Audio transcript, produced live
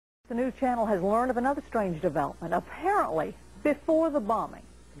The news channel has learned of another strange development. Apparently, before the bombing,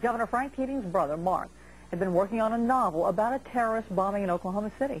 Governor Frank Keating's brother, Mark, had been working on a novel about a terrorist bombing in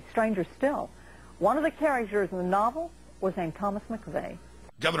Oklahoma City. Stranger still, one of the characters in the novel was named Thomas McVeigh.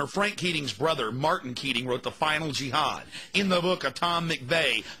 Governor Frank Keating's brother, Martin Keating, wrote The Final Jihad. In the book, Tom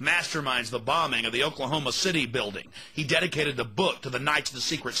McVeigh masterminds the bombing of the Oklahoma City building. He dedicated the book to the Knights of the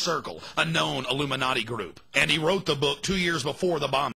Secret Circle, a known Illuminati group. And he wrote the book 2 years before the bombing.